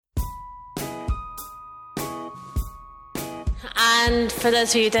And for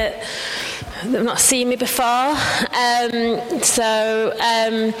those of you that have not seen me before,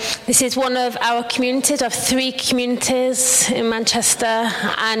 this is one of our communities, of 3 communities in Manchester,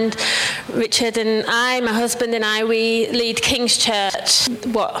 and Richard and I, my husband and I, we lead King's Church.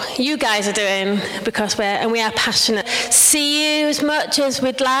 What you guys are doing, because we are passionate. See you as much as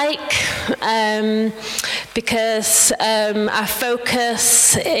we'd like, because our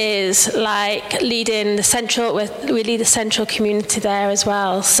focus is like leading the central. We lead the central community there as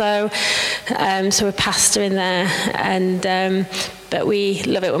well. So we're pastoring there, and but we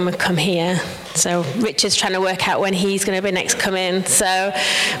love it when we come here. So Richard's trying to work out when he's going to be next come in. So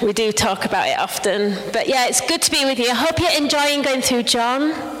we do talk about it often. But yeah, it's good to be with you. I hope you're enjoying going through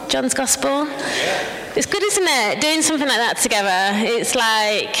John's Gospel. It's good, isn't it? Doing something like that together. It's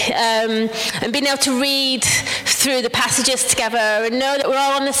like, and being able to read through the passages together and know that we're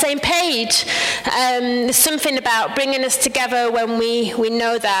all on the same page. There's something about bringing us together when we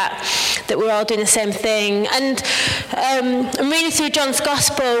know that we're all doing the same thing. And reading through John's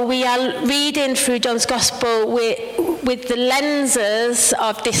Gospel, we are reading through John's Gospel with the lenses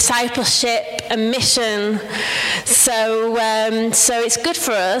of discipleship and mission. So it's good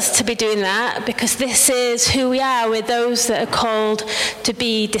for us to be doing that, because this is who we are. We're those that are called to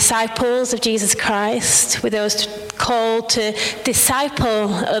be disciples of Jesus Christ. We're those called to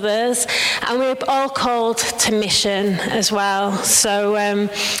disciple others, and we're all called to mission as well. So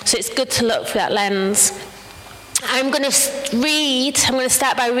it's good to look through that lens. I'm going to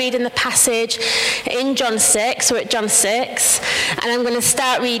start by reading the passage in John 6. We're at John 6, and I'm going to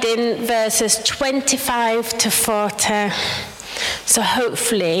start reading verses 25 to 40. So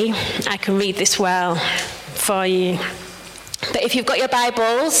hopefully I can read this well for you. But if you've got your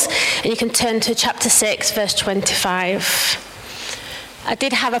Bibles, and you can turn to chapter 6, verse 25. I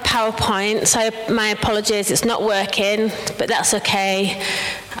did have a PowerPoint, so my apologies, it's not working, but that's okay.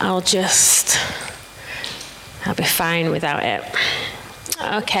 I'll be fine without it.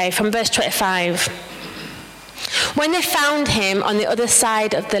 Okay, from verse 25. When they found him on the other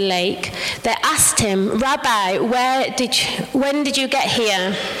side of the lake, they asked him, "Rabbi, when did you get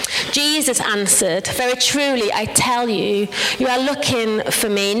here?" Jesus answered, "Very truly, I tell you, you are looking for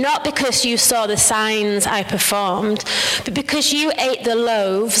me, not because you saw the signs I performed, but because you ate the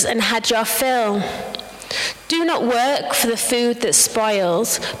loaves and had your fill. Do not work for the food that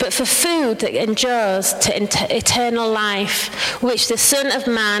spoils, but for food that endures to eternal life, which the Son of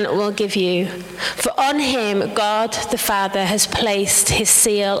Man will give you. For on him God the Father has placed his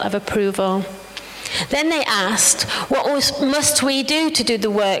seal of approval." Then they asked, "What must we do to do the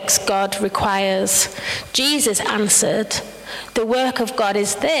works God requires?" Jesus answered, "The work of God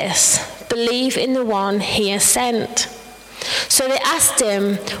is this: believe in the one he has sent." So they asked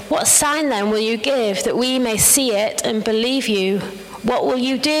him, "What sign then will you give that we may see it and believe you? What will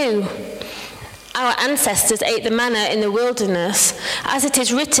you do?" "Our ancestors ate the manna in the wilderness. As it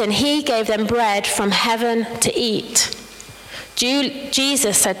is written, he gave them bread from heaven to eat."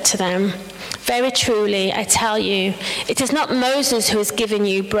 Jesus said to them, "Very truly, I tell you, it is not Moses who has given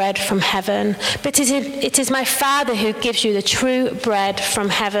you bread from heaven, but it is my Father who gives you the true bread from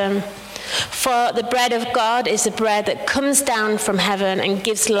heaven. For the bread of God is the bread that comes down from heaven and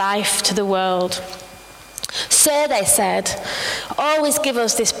gives life to the world." "Sir," they said, "always give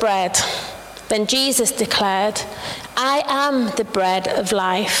us this bread." Then Jesus declared, "I am the bread of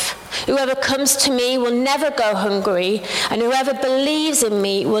life. Whoever comes to me will never go hungry, and whoever believes in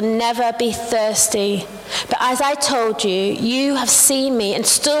me will never be thirsty. But as I told you, you have seen me and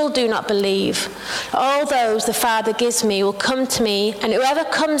still do not believe. All those the Father gives me will come to me, and whoever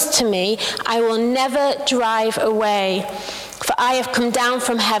comes to me, I will never drive away. For I have come down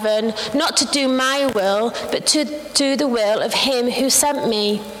from heaven, not to do my will, but to do the will of him who sent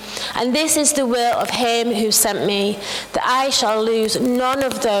me. And this is the will of him who sent me, that I shall lose none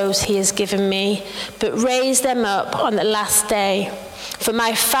of those he has given me, but raise them up on the last day. For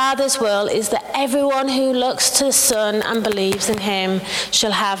my Father's will is that everyone who looks to the Son and believes in him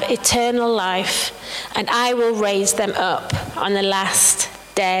shall have eternal life, and I will raise them up on the last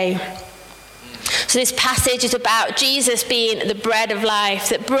day." So this passage is about Jesus being the bread of life,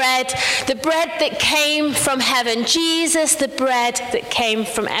 the bread that came from heaven. Jesus, the bread that came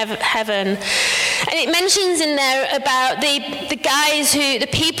from heaven. And it mentions in there about the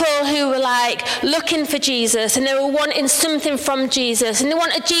people who were like looking for Jesus, and they were wanting something from Jesus, and they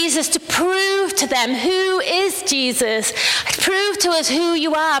wanted Jesus to prove to them, who is Jesus? Prove to us who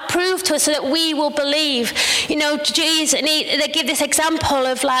you are. Prove to us so that we will believe. You know, Jesus, and they give this example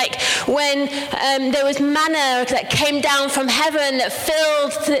of like when there was manna that came down from heaven that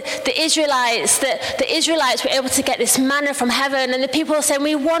filled the Israelites, that the Israelites were able to get this manna from heaven. And the people were saying,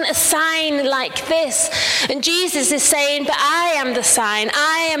 we want a sign like this. And Jesus is saying, but I am the sign.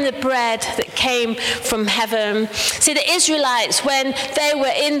 I am the bread that came from heaven. See, the Israelites, when they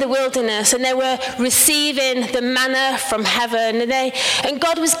were in the wilderness and they were receiving the manna from heaven, and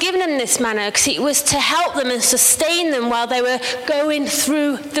God was giving them this manna because it was to help them and sustain them while they were going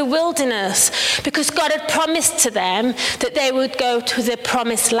through the wilderness, because God had promised to them that they would go to the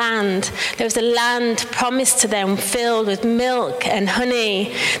promised land. There was a land promised to them filled with milk and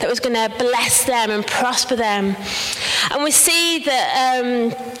honey that was going to bless them and prosper them. And we see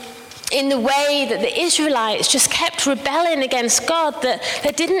that in the way that the Israelites just kept rebelling against God, that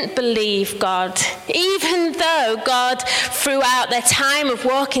they didn't believe God. Even though God, throughout their time of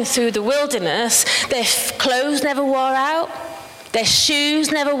walking through the wilderness, their clothes never wore out, their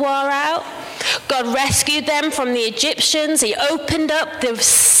shoes never wore out. God rescued them from the Egyptians. He opened up the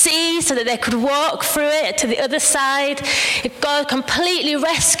sea so that they could walk through it to the other side. God completely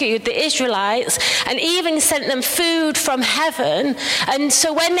rescued the Israelites and even sent them food from heaven. And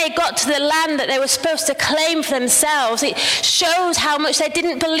so when they got to the land that they were supposed to claim for themselves, it shows how much they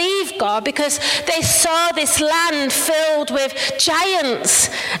didn't believe God, because they saw this land filled with giants,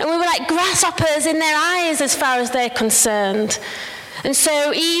 and we were like grasshoppers in their eyes as far as they're concerned. And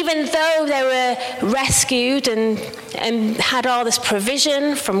so even though they were rescued and had all this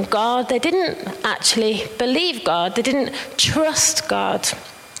provision from God, they didn't actually believe God. They didn't trust God.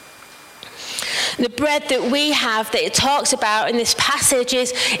 The bread that we have that it talks about in this passage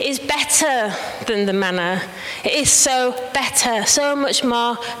is better than the manna. It is so better, so much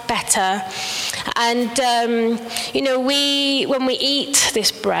more better. And, when we eat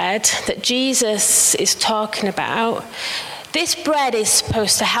this bread that Jesus is talking about, this bread is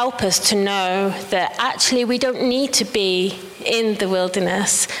supposed to help us to know that actually we don't need to be in the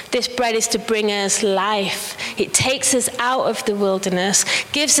wilderness. This bread is to bring us life. It takes us out of the wilderness,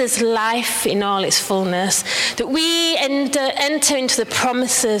 gives us life in all its fullness, that we enter into the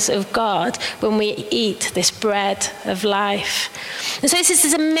promises of God when we eat this bread of life. And so this is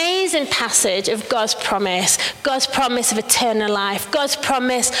this amazing passage of God's promise of eternal life, God's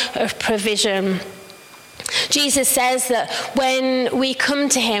promise of provision. Jesus says that when we come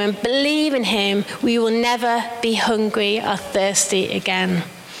to him and believe in him, we will never be hungry or thirsty again.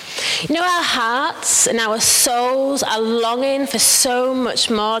 You know, our hearts and our souls are longing for so much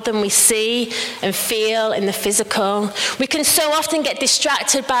more than we see and feel in the physical. We can so often get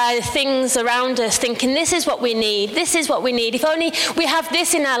distracted by the things around us, thinking this is what we need, this is what we need. If only we have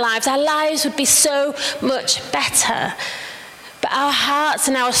this in our lives would be so much better. But our hearts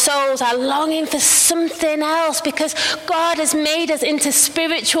and our souls are longing for something else, because God has made us into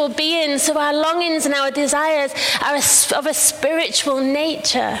spiritual beings. So our longings and our desires are of a spiritual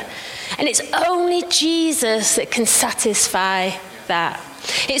nature. And it's only Jesus that can satisfy that.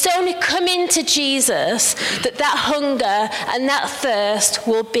 It's only coming to Jesus that hunger and that thirst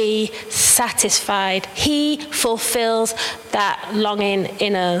will be satisfied. He fulfills that longing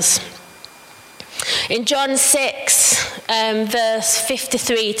in us. In John 6, verse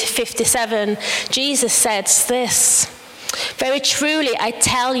 53 to 57, Jesus says this: "Very truly I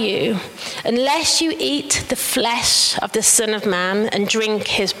tell you, unless you eat the flesh of the Son of Man and drink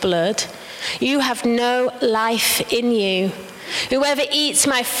his blood, you have no life in you. Whoever eats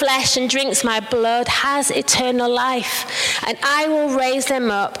my flesh and drinks my blood has eternal life, and I will raise them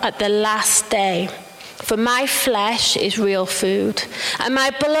up at the last day. For my flesh is real food, and my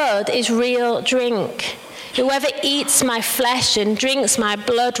blood is real drink. Whoever eats my flesh and drinks my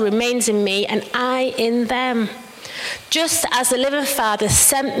blood remains in me, and I in them. Just as the living Father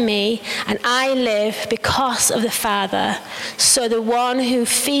sent me, and I live because of the Father, so the one who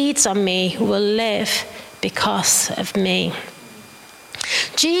feeds on me will live because of me."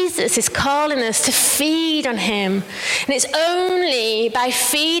 Jesus is calling us to feed on him. And it's only by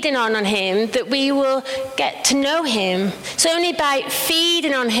feeding on him that we will get to know him. It's only by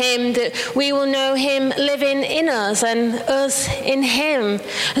feeding on him that we will know him living in us and us in him.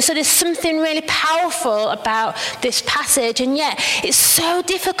 And so there's something really powerful about this passage, and yet it's so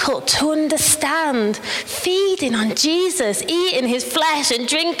difficult to understand. Feeding on Jesus, eating his flesh and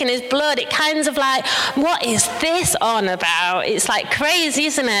drinking his blood, it kind of like, what is this on about? It's like crazy,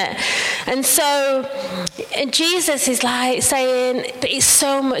 isn't it? And so Jesus is like saying, but it's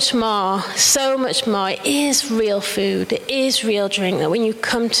so much more, so much more. It is real food, it is real drink, that when you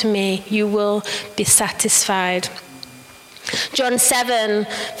come to me, you will be satisfied. John 7,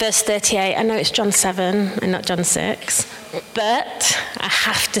 verse 38. I know it's John 7 and not John 6, but I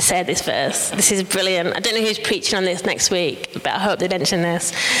have to say this verse. This is brilliant. I don't know who's preaching on this next week, but I hope they mention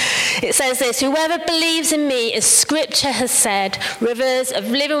this. It says this: whoever believes in me, as Scripture has said, rivers of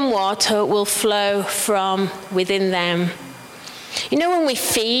living water will flow from within them. You know, when we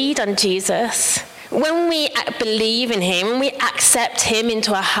feed on Jesus, when we believe in him, when we accept him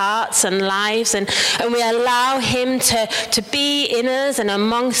into our hearts and lives, and we allow him to be in us and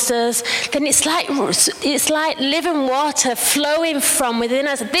amongst us, then it's like living water flowing from within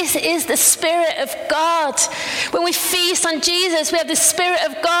us. This is the Spirit of God. When we feast on Jesus, we have the Spirit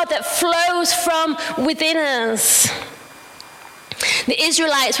of God that flows from within us. The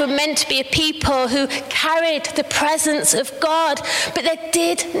Israelites were meant to be a people who carried the presence of God, but they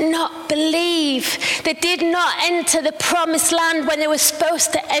did not believe. They did not enter the promised land when they were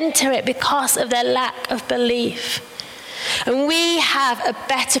supposed to enter it because of their lack of belief. And we have a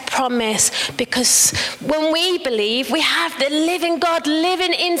better promise, because when we believe, we have the living God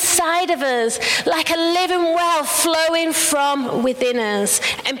living inside of us, like a living well flowing from within us,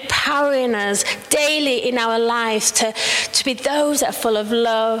 empowering us daily in our lives to be those that are full of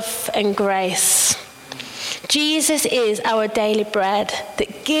love and grace. Jesus is our daily bread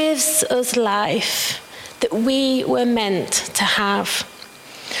that gives us life that we were meant to have.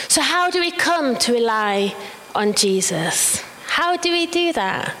 So how do we come to rely on Jesus? How do we do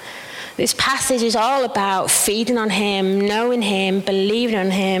that? This passage is all about feeding on him, knowing him, believing on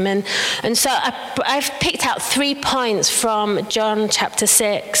him. And so I've picked out 3 points from John chapter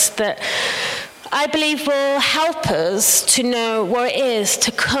 6 that I believe will help us to know what it is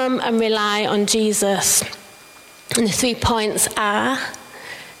to come and rely on Jesus. And the 3 points are: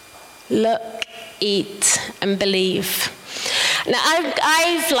 look, eat, and believe. Now,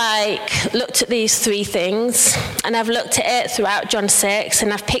 I've looked at these 3 things, and I've looked at it throughout John 6,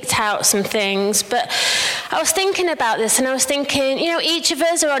 and I've picked out some things, but I was thinking about this, and I was thinking, each of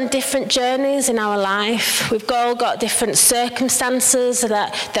us are on different journeys in our life. We've all got different circumstances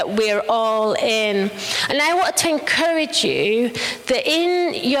that we're all in. And I want to encourage you that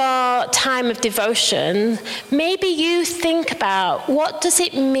in your time of devotion, maybe you think about, what does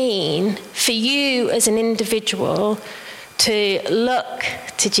it mean for you as an individual to look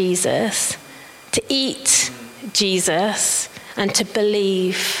to Jesus, to eat Jesus, and to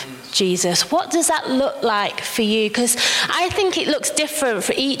believe Jesus? What does that look like for you? Because I think it looks different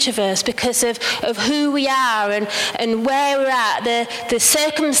for each of us because of who we are and where we're at, the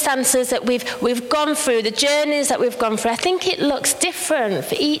circumstances that we've gone through, the journeys that we've gone through. I think it looks different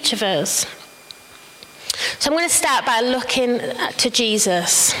for each of us. So I'm going to start by looking to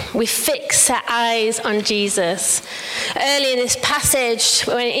Jesus. We fix our eyes on Jesus. Early in this passage,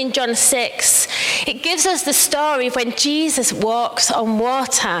 in John 6, it gives us the story of when Jesus walks on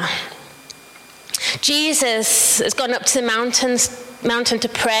water. Jesus has gone up to the mountain to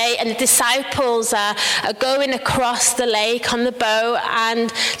pray, and the disciples are going across the lake on the boat,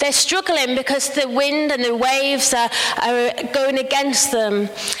 and they're struggling because the wind and the waves are going against them.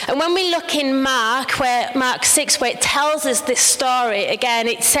 And when we look in Mark 6, where it tells us this story again,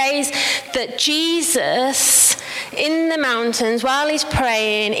 it says that Jesus in the mountains, while he's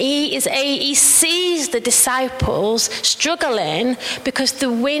praying, he sees the disciples struggling because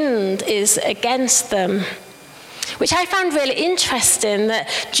the wind is against them. Which I found really interesting, that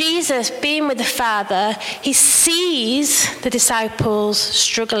Jesus, being with the Father, he sees the disciples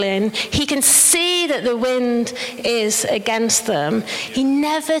struggling. He can see that the wind is against them. He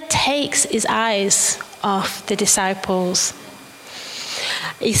never takes his eyes off the disciples.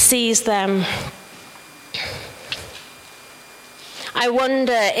 He sees them. I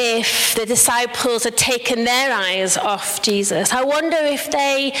wonder if the disciples had taken their eyes off Jesus. I wonder if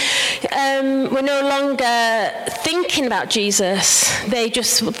they were no longer thinking about Jesus. They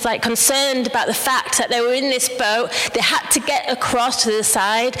just were concerned about the fact that they were in this boat. They had to get across to the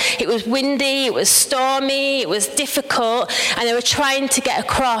side. It was windy, it was stormy, it was difficult, and they were trying to get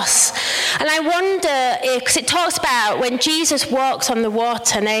across. And I wonder if, because it talks about when Jesus walks on the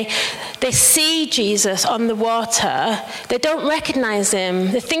water and they see Jesus on the water, they don't recognize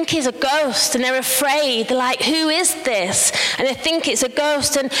him. They think he's a ghost and they're afraid. They're like, who is this? And they think it's a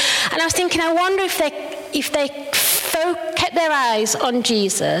ghost. And I was thinking, I wonder if they kept their eyes on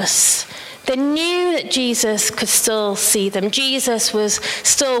Jesus. They knew that Jesus could still see them. Jesus was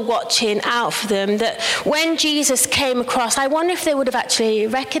still watching out for them. That when Jesus came across, I wonder if they would have actually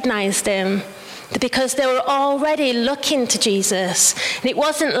recognized him, because they were already looking to Jesus. And it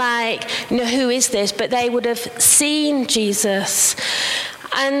wasn't like, who is this? But they would have seen Jesus.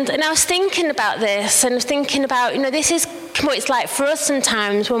 And I was thinking about this, and I was thinking about, this is what it's like for us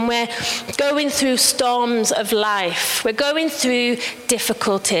sometimes when we're going through storms of life. We're going through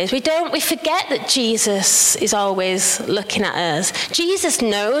difficulties. We forget that Jesus is always looking at us. Jesus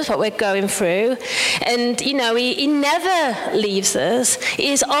knows what we're going through. And, he never leaves us.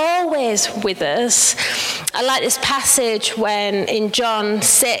 He is always with us. I like this passage when in John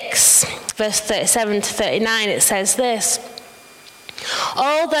 6, verse 37 to 39, it says this: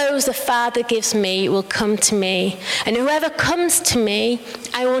 "All those the Father gives me will come to me, and whoever comes to me,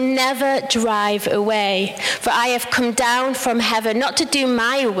 I will never drive away. For I have come down from heaven, not to do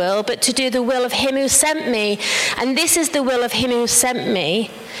my will, but to do the will of him who sent me. And this is the will of him who sent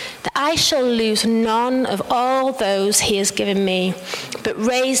me, that I shall lose none of all those he has given me, but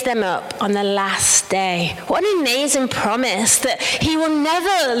raise them up on the last day." What an amazing promise, that he will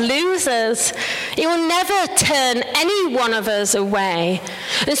never lose us. He will never turn any one of us away.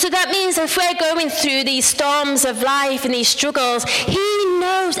 And so that means if we're going through these storms of life and these struggles, he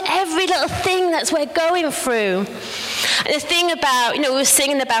knows every little thing that we're going through. And the thing about, we were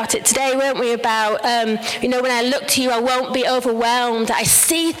singing about it today, weren't we, about, when I look to you, I won't be overwhelmed. I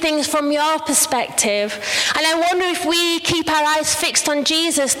see things from your perspective. And I wonder if we keep our eyes fixed on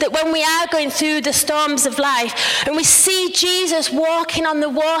Jesus, that when we are going through the storms of life and we see Jesus walking on the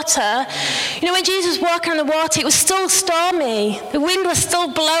water, when Jesus was walking on the water, it was still stormy. The wind was still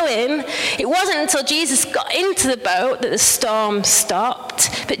blowing. It wasn't until Jesus got into the boat that the storm stopped.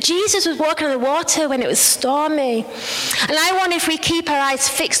 But Jesus was walking on the water when it was stormy. And I wonder if we keep our eyes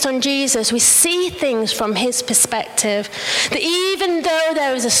fixed on Jesus, we see things from his perspective, that even though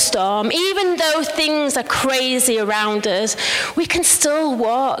there is a storm, even though things are crazy around us, we can still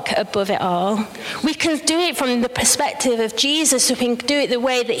walk above it all. We can do it from the perspective of Jesus, so we can do it the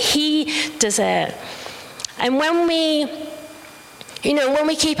way that he does it. And when we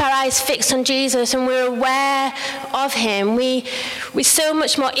keep our eyes fixed on Jesus and we're aware of him, we so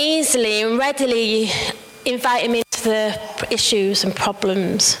much more easily and readily invite him into the issues and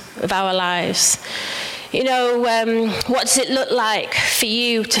problems of our lives. What does it look like for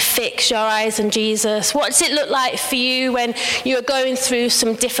you to fix your eyes on Jesus? What does it look like for you when you're going through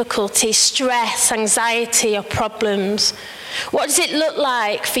some difficulty, stress, anxiety, or problems? What does it look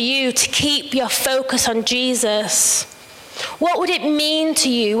like for you to keep your focus on Jesus? What would it mean to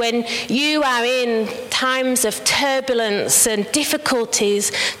you when you are in times of turbulence and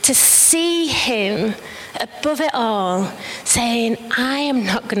difficulties to see him above it all, saying, I am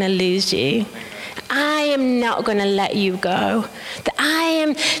not going to lose you. I am not going to let you go.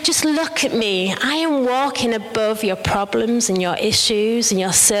 Just look at me. I am walking above your problems and your issues and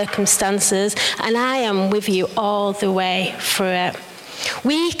your circumstances, and I am with you all the way through it.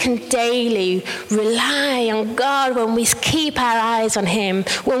 We can daily rely on God when we keep our eyes on him,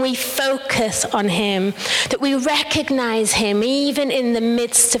 when we focus on him, that we recognize him even in the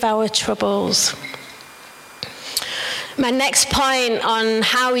midst of our troubles. My next point on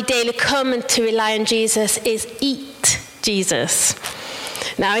how we daily come to rely on Jesus is eat Jesus.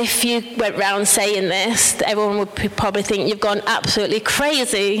 Now, if you went around saying this, everyone would probably think you've gone absolutely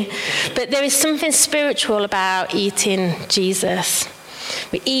crazy. But there is something spiritual about eating Jesus.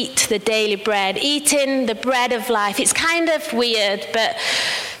 We eat the daily bread, eating the bread of life. It's kind of weird, but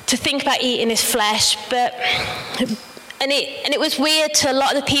to think about eating his flesh, And it was weird to a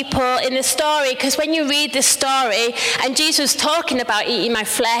lot of the people in the story, because when you read this story and Jesus was talking about eating my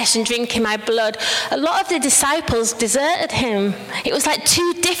flesh and drinking my blood, a lot of the disciples deserted him. It was like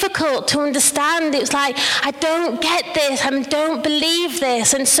too difficult to understand. It was like, I don't get this, I don't believe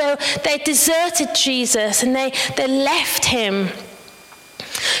this. And so they deserted Jesus and they left him.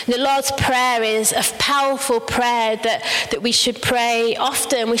 The Lord's Prayer is a powerful prayer that we should pray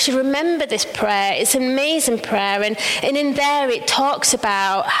often. We should remember this prayer. It's an amazing prayer. And in there it talks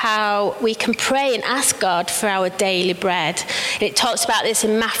about how we can pray and ask God for our daily bread. It talks about this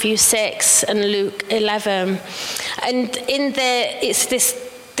in Matthew 6 and Luke 11. And in there it's this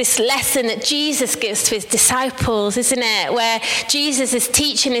lesson that Jesus gives to his disciples, isn't it? Where Jesus is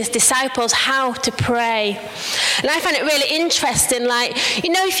teaching his disciples how to pray. And I find it really interesting,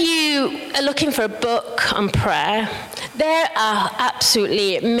 if you are looking for a book on prayer, there are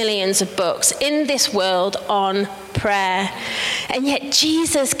absolutely millions of books in this world on prayer. And yet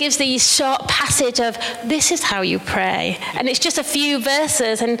Jesus gives these short passage of, this is how you pray. And it's just a few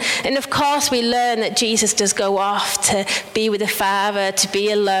verses. And of course we learn that Jesus does go off to be with the Father, to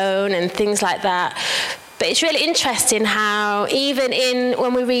be alone and things like that. But it's really interesting how even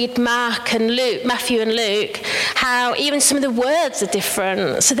when we read Matthew and Luke, how even some of the words are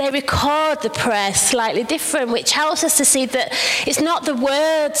different. So they record the prayer slightly different, which helps us to see that it's not the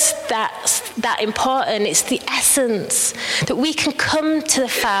words that's that important, it's the essence, that we can come to the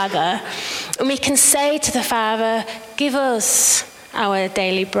Father and we can say to the Father, give us our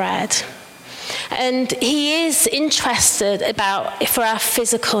daily bread. And he is interested for our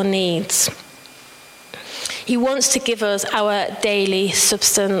physical needs. He wants to give us our daily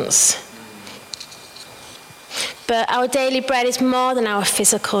substance. But our daily bread is more than our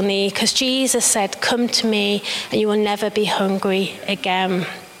physical need, because Jesus said, come to me and you will never be hungry again.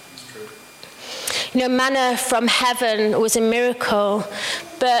 You know, manna from heaven was a miracle,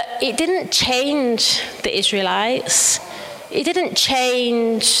 but it didn't change the Israelites. It didn't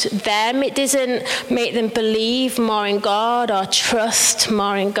change them. It didn't make them believe more in God or trust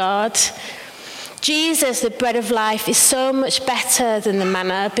more in God. Jesus, the bread of life, is so much better than the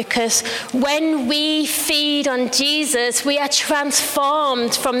manna, because when we feed on Jesus, we are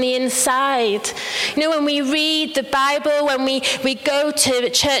transformed from the inside. You know, when we read the Bible, when we go to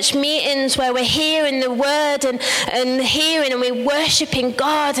church meetings where we're hearing the word and hearing and we're worshiping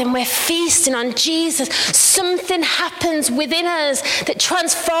God and we're feasting on Jesus, something happens within us that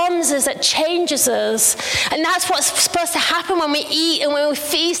transforms us, that changes us. And that's what's supposed to happen when we eat and when we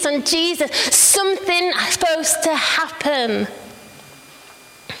feast on Jesus. Something is supposed to happen.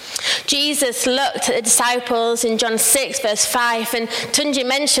 Jesus looked at the disciples in John 6 verse 5, and Tunji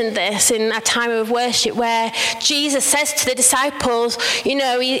mentioned this in a time of worship where Jesus says to the disciples, you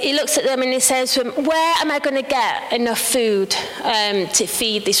know, he looks at them and he says, where am I going to get enough food to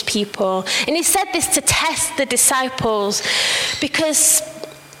feed these people? And he said this to test the disciples, because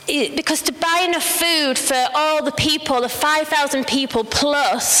to buy enough food for all the people, the 5,000 people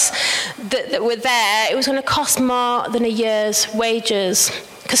plus that were there, it was going to cost more than a year's wages.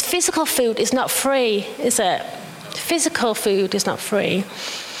 Because physical food is not free, is it? Physical food is not free.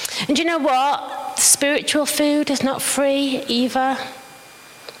 And do you know what? Spiritual food is not free either,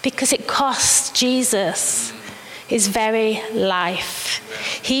 because it costs Jesus his very life.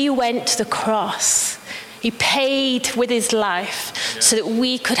 He went to the cross. He paid with his life so that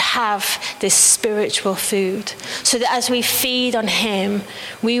we could have this spiritual food. So that as we feed on him,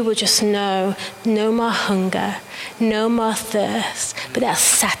 we will just know no more hunger, no more thirst, but that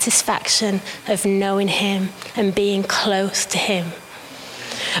satisfaction of knowing him and being close to him.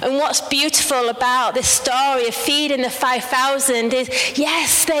 And what's beautiful about this story of feeding the 5,000 is,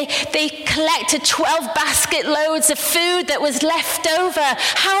 yes, they collected 12 basket loads of food that was left over.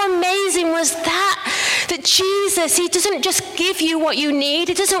 How amazing was that? That Jesus, he doesn't just give you what you need.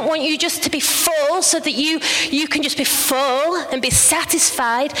 He doesn't want you just to be full so that you can just be full and be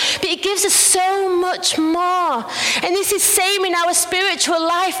satisfied. But he gives us so much more. And this is same in our spiritual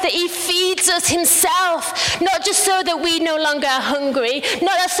life, that he feeds us himself, not just so that we no longer are hungry,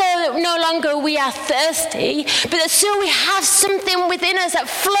 not so that no longer we are thirsty, but that so we have something within us that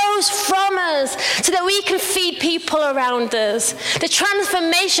flows from us so that we can feed people around us. The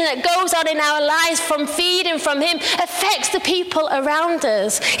transformation that goes on in our lives from feeding from him affects the people around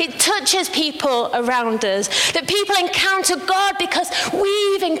us. It touches people around us. That people encounter God because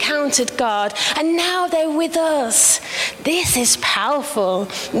we've encountered God, and now they're with us. This is powerful.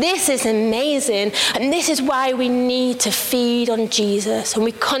 This is amazing. And this is why we need to feed on Jesus. And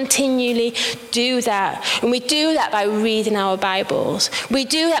we continually do that. And we do that by reading our Bibles. We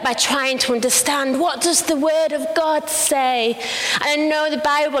do that by trying to understand, what does the Word of God say? And I know the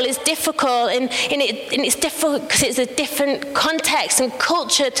Bible is difficult, and it's difficult because it's a different context and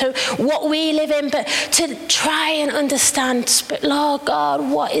culture to what we live in, but to try and understand, Lord God,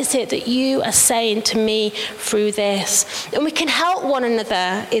 what is it that you are saying to me through this? And we can help one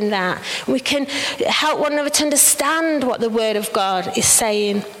another in that. We can help one another to understand what the Word of God is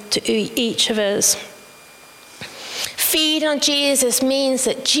saying to each of us. Feeding on Jesus means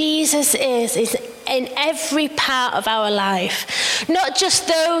that Jesus is in every part of our life. Not just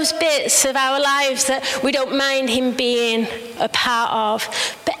those bits of our lives that we don't mind him being a part of,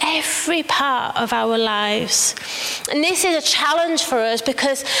 but every part of our lives. And this is a challenge for us,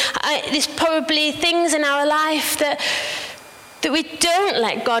 because there's probably things in our life that we don't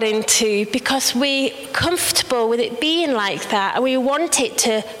let God into because we're comfortable with it being like that, and we want it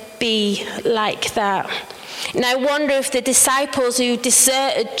to be like that. And I wonder if the disciples who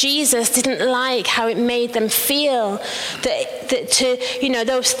deserted Jesus didn't like how it made them feel. That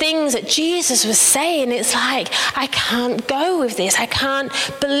those things that Jesus was saying, it's like, I can't go with this. I can't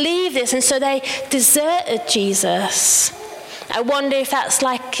believe this. And so they deserted Jesus. I wonder if that's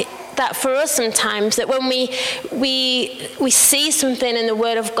that for us sometimes, that when we see something in the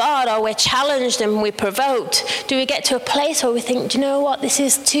Word of God, or we're challenged and we're provoked, do we get to a place where we think, do you know what, this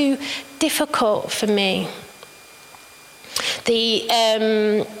is too difficult for me?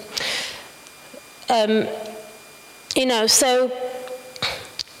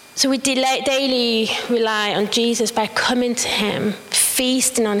 So we daily rely on Jesus by coming to him,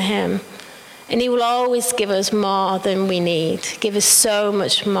 feasting on him, and he will always give us more than we need, give us so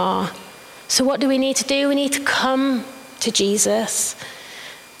much more. So what do we need to do? We need to come to Jesus.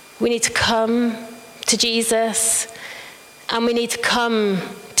 We need to come to Jesus, and we need to come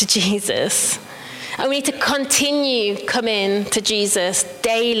to Jesus. And we need to continue coming to Jesus,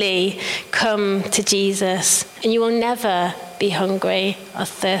 daily come to Jesus, and you will never be hungry or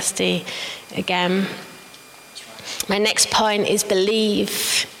thirsty again. My next point is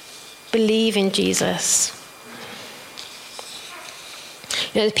believe. Believe in Jesus.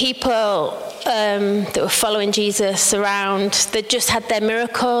 You know, the people that were following Jesus around, they just had their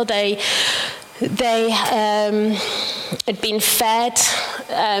miracle. They had been fed,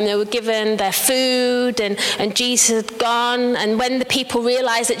 they were given their food, and Jesus had gone. And when the people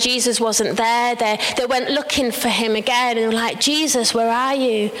realized that Jesus wasn't there, they went looking for him again, and they were like, Jesus, where are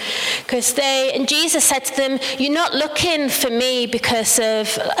you? And Jesus said to them, you're not looking for me because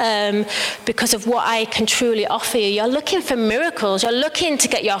of what I can truly offer you. You're looking for miracles. You're looking to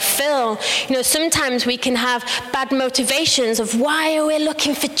get your fill. You know, sometimes we can have bad motivations of why are we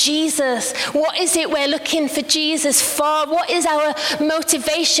looking for Jesus? What is it we're looking for Jesus for? What is our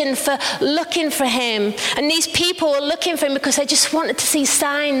motivation for looking for him? And these people were looking for him because they just wanted to see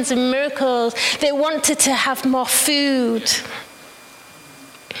signs and miracles. They wanted to have more food.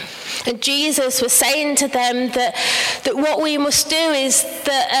 And Jesus was saying to them that what we must do is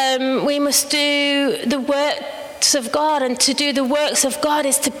that we must do the works of God, and to do the works of God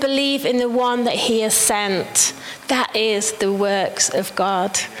is to believe in the one that he has sent. That is the works of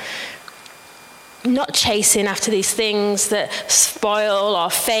God. Not chasing after these things that spoil or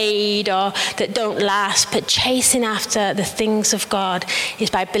fade or that don't last, but chasing after the things of God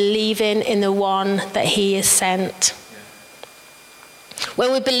is by believing in the one that he has sent.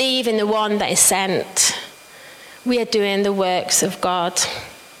 When we believe in the one that is sent, we are doing the works of God.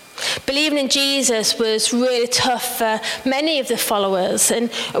 Believing in Jesus was really tough for many of the followers. And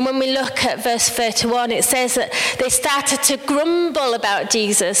when we look at verse 31, it says that they started to grumble about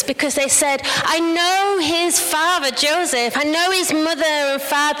Jesus because they said, I know his father, Joseph. I know his mother and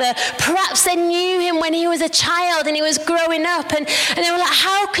father. Perhaps they knew him when he was a child and he was growing up. And they were like,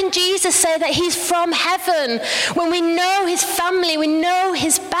 how can Jesus say that he's from heaven when we know his family, we know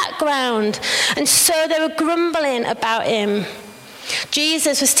his background? And so they were grumbling about him.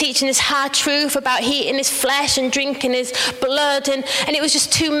 Jesus was teaching this hard truth about eating his flesh and drinking his blood, and it was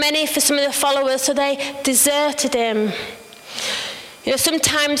just too many for some of the followers, so they deserted him. You know,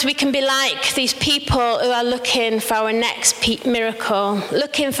 sometimes we can be like these people who are looking for our next miracle,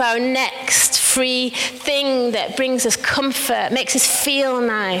 looking for our next free thing that brings us comfort, makes us feel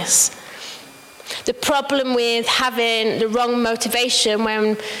nice. The problem with having the wrong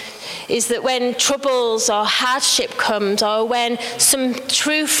motivation is that when troubles or hardship comes, or when some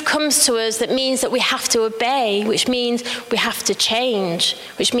truth comes to us that means that we have to obey, which means we have to change,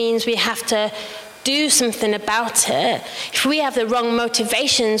 which means we have to do something about it. If we have the wrong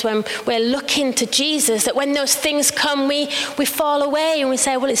motivations when we're looking to Jesus, that when those things come, we fall away and we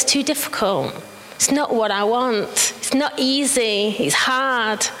say, well, it's too difficult. It's not what I want. It's not easy. It's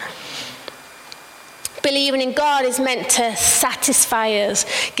hard. Believing in God is meant to satisfy us,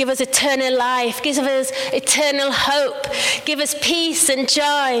 give us eternal life, give us eternal hope, give us peace and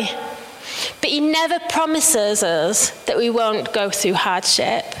joy. But he never promises us that we won't go through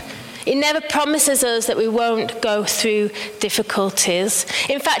hardship. He never promises us that we won't go through difficulties.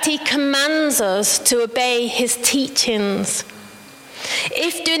 In fact, he commands us to obey his teachings.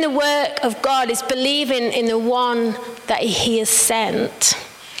 If doing the work of God is believing in the one that he has sent,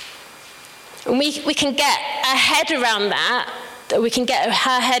 and we can get our head around that we can get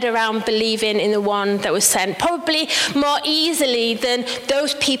our head around believing in the one that was sent, probably more easily than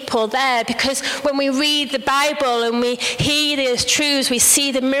those people there, because when we read the Bible and we hear these truths, we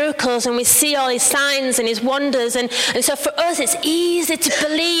see the miracles and we see all his signs and his wonders, and so for us it's easy to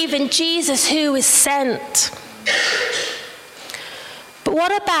believe in Jesus who is sent. But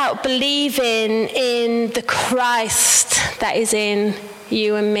what about believing in the Christ that is in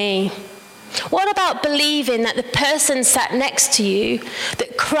you and me? What about believing that the person sat next to you,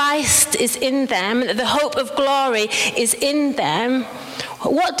 that Christ is in them, that the hope of glory is in them?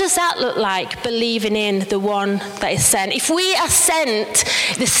 What does that look like, believing in the one that is sent? If we are sent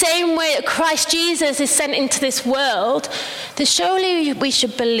the same way that Christ Jesus is sent into this world, then surely we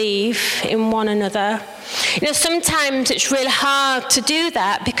should believe in one another. You know, sometimes it's really hard to do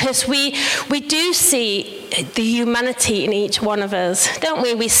that because we do see the humanity in each one of us, don't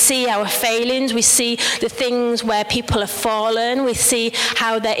we? We see our failings, we see the things where people have fallen, we see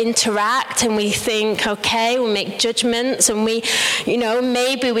how they interact, and we think, okay, we'll make judgments, and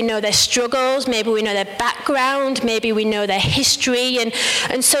maybe we know their struggles, maybe we know their background, maybe we know their history, and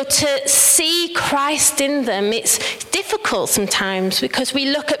so to see Christ in them, it's difficult sometimes because we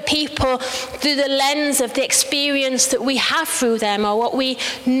look at people through the lens of the experience that we have through them or what we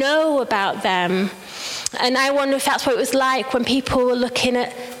know about them. And I wonder if that's what it was like when people were looking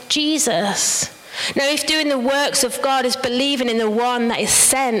at Jesus. Now, if doing the works of God is believing in the one that is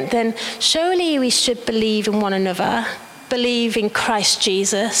sent, then surely we should believe in one another, believe in Christ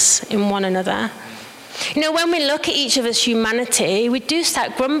Jesus in one another. You know, when we look at each of us humanity, we do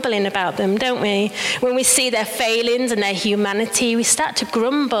start grumbling about them, don't we? When we see their failings and their humanity, we start to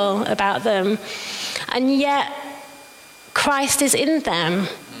grumble about them. And yet, Christ is in them.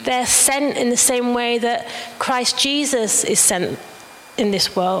 They're sent in the same way that Christ Jesus is sent in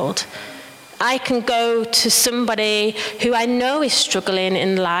this world. I can go to somebody who I know is struggling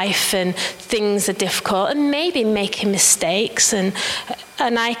in life and things are difficult and maybe making mistakes, and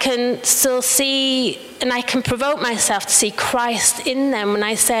I can still see, and I can provoke myself to see Christ in them when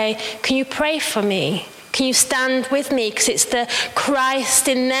I say, can you pray for me? Can you stand with me? Because it's the Christ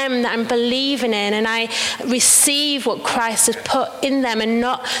in them that I'm believing in, and I receive what Christ has put in them and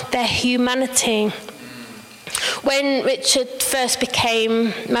not their humanity. When Richard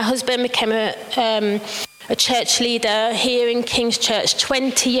my husband became a church leader here in King's Church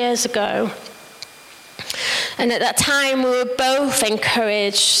 20 years ago. And at that time, we were both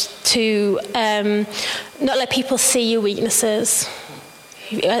encouraged to not let people see your weaknesses.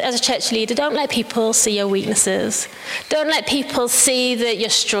 As a church leader, don't let people see your weaknesses. Don't let people see your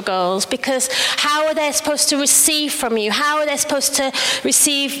struggles, because how are they supposed to receive from you? How are they supposed to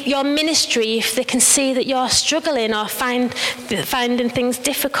receive your ministry if they can see that you're struggling or finding things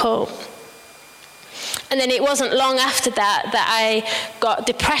difficult? And then it wasn't long after that I got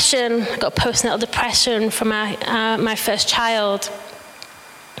depression, got postnatal depression from my first child.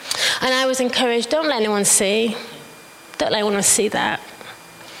 And I was encouraged, don't let anyone see. Don't let anyone see that.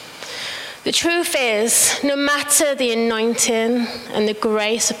 The truth is, no matter the anointing and the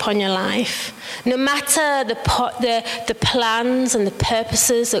grace upon your life, no matter the plans and the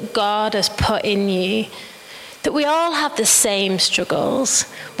purposes that God has put in you, that we all have the same struggles.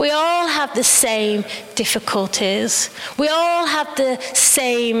 We all have the same difficulties. We all have the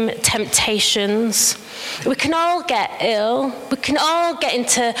same temptations. We can all get ill. We can all get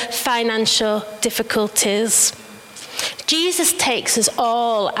into financial difficulties. Jesus takes us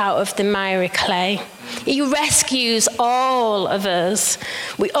all out of the miry clay. He rescues all of us.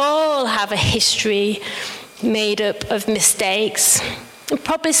 We all have a history made up of mistakes. And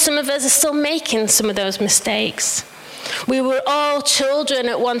probably some of us are still making some of those mistakes. We were all children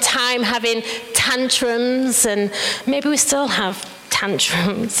at one time having tantrums, and maybe we still have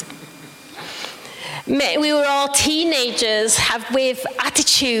tantrums. We were all teenagers with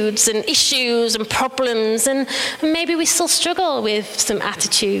attitudes and issues and problems, and maybe we still struggle with some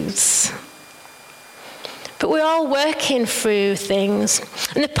attitudes. But we're all working through things.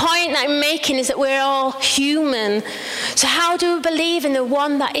 And the point that I'm making is that we're all human. So how do we believe in the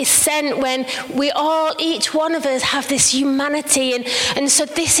one that is sent when each one of us have this humanity? And so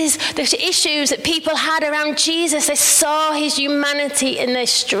this is the issues that people had around Jesus. They saw his humanity and they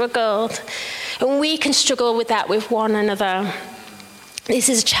struggled. And we can struggle with that with one another. This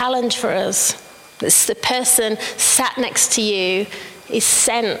is a challenge for us. The person sat next to you is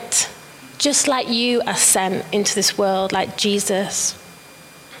sent, just like you are sent into this world, like Jesus.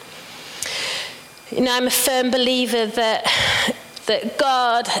 You know, I'm a firm believer that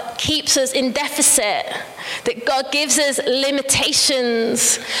God keeps us in deficit, that God gives us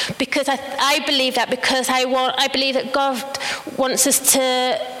limitations, because I believe that, because I believe that God wants us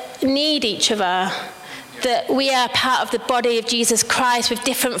to need each other, that we are part of the body of Jesus Christ with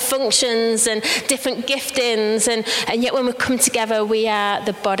different functions and different giftings, and yet when we come together, we are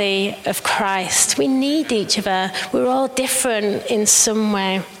the body of Christ. We need each other. We're all different in some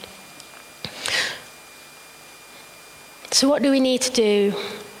way. So what do we need to do?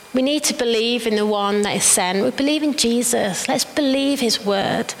 We need to believe in the one that is sent. We believe in Jesus. Let's believe his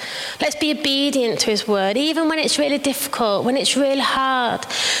word. Let's be obedient to his word, even when it's really difficult, when it's really hard.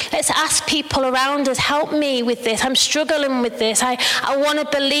 Let's ask people around us, help me with this. I'm struggling with this. I want to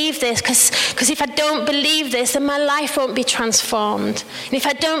believe this because if I don't believe this, then my life won't be transformed. And if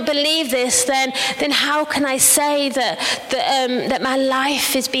I don't believe this, then how can I say that my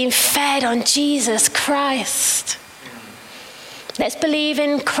life is being fed on Jesus Christ? Let's believe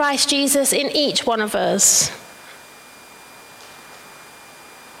in Christ Jesus in each one of us.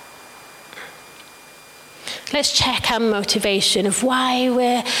 Let's check our motivation of why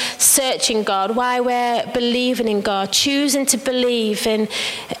we're searching God, why we're believing in God, choosing to believe in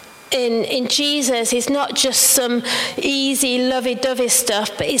Jesus. Is not just some easy, lovey-dovey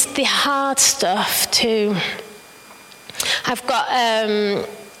stuff, but it's the hard stuff too. I've got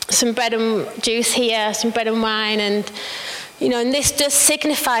some bread and juice here, some bread and wine, and and this does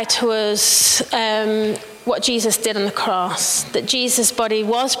signify to us what Jesus did on the cross, that Jesus' body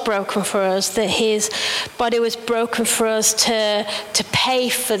was broken for us, that his body was broken for us to pay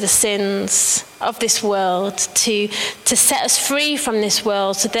for the sins of this world, to set us free from this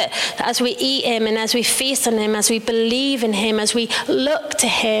world, so that as we eat him and as we feast on him, as we believe in him, as we look to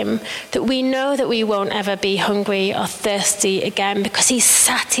him, that we know that we won't ever be hungry or thirsty again, because he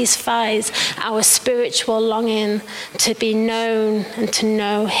satisfies our spiritual longing to be known and to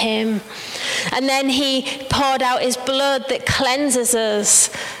know him. And then he poured out his blood that cleanses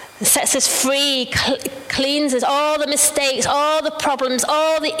us, sets us free, cleanses all the mistakes, all the problems,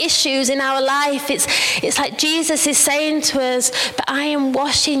 all the issues in our life. It's like Jesus is saying to us, but I am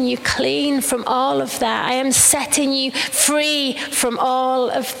washing you clean from all of that. I am setting you free from all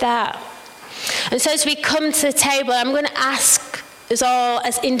of that. And so as we come to the table, I'm going to ask us all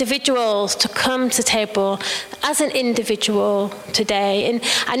as individuals to come to the table as an individual today. And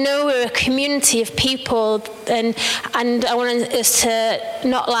I know we're a community of people, and I want us to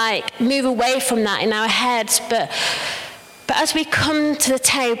not move away from that in our heads, but as we come to the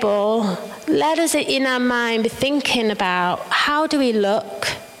table, let us in our mind be thinking about, how do we look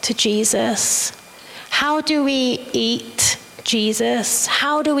to Jesus? How do we eat Jesus?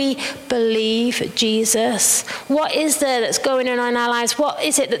 How do we believe Jesus? What is there that's going on in our lives? What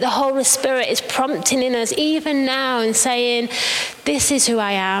is it that the Holy Spirit is prompting in us even now and saying, this is who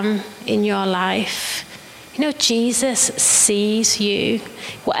I am in your life? Jesus sees you,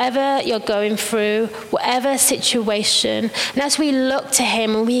 whatever you're going through, whatever situation. And as we look to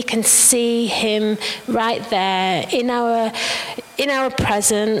him, we can see him right there in our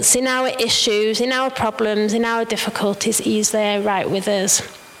presence, in our issues, in our problems, in our difficulties. He's there right with us.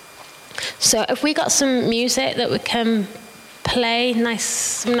 So have we got some music that we can play?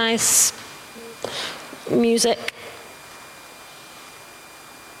 Some nice music.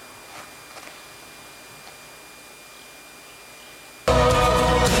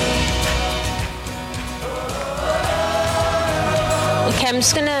 Okay, I'm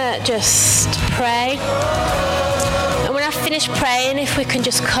just going to pray. And when I finish praying, if we can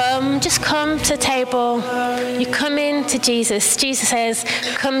just come to the table. You come in to Jesus. Jesus says,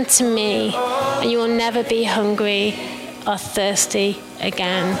 come to me, and you will never be hungry or thirsty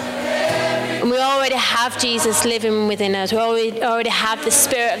again. And we already have Jesus living within us. We already have the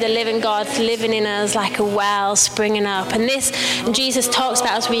Spirit of the living God living in us like a well springing up. And Jesus talks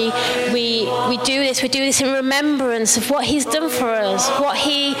about, as we do this in remembrance of what he's done for us,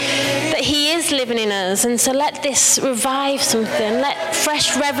 that he is living in us. And so let this revive something. Let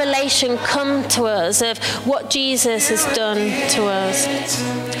fresh revelation come to us of what Jesus has done to us,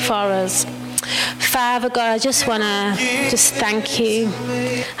 for us. Father God, I just want to thank you.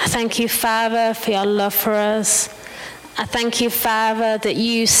 I thank you, Father, for your love for us. I thank you, Father, that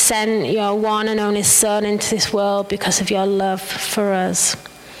you sent your one and only Son into this world because of your love for us.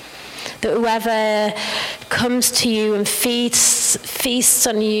 That whoever comes to you and feasts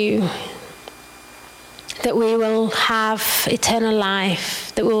on you, that we will have eternal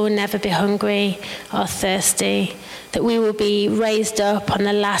life, that we will never be hungry or thirsty, that we will be raised up on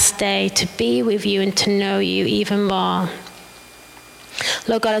the last day to be with you and to know you even more.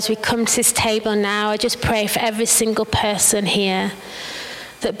 Lord God, as we come to this table now, I just pray for every single person here,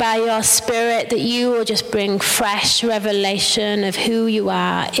 that by your Spirit, that you will just bring fresh revelation of who you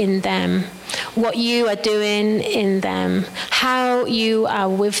are in them, what you are doing in them, how you are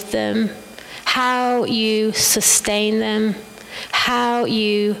with them, how you sustain them, how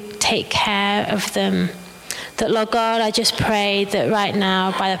you take care of them. That, Lord God, I just pray that right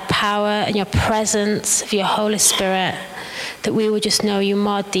now, by the power and your presence of your Holy Spirit, that we will just know you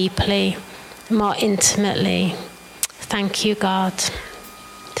more deeply, more intimately. Thank you, God.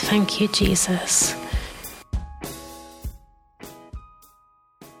 Thank you, Jesus.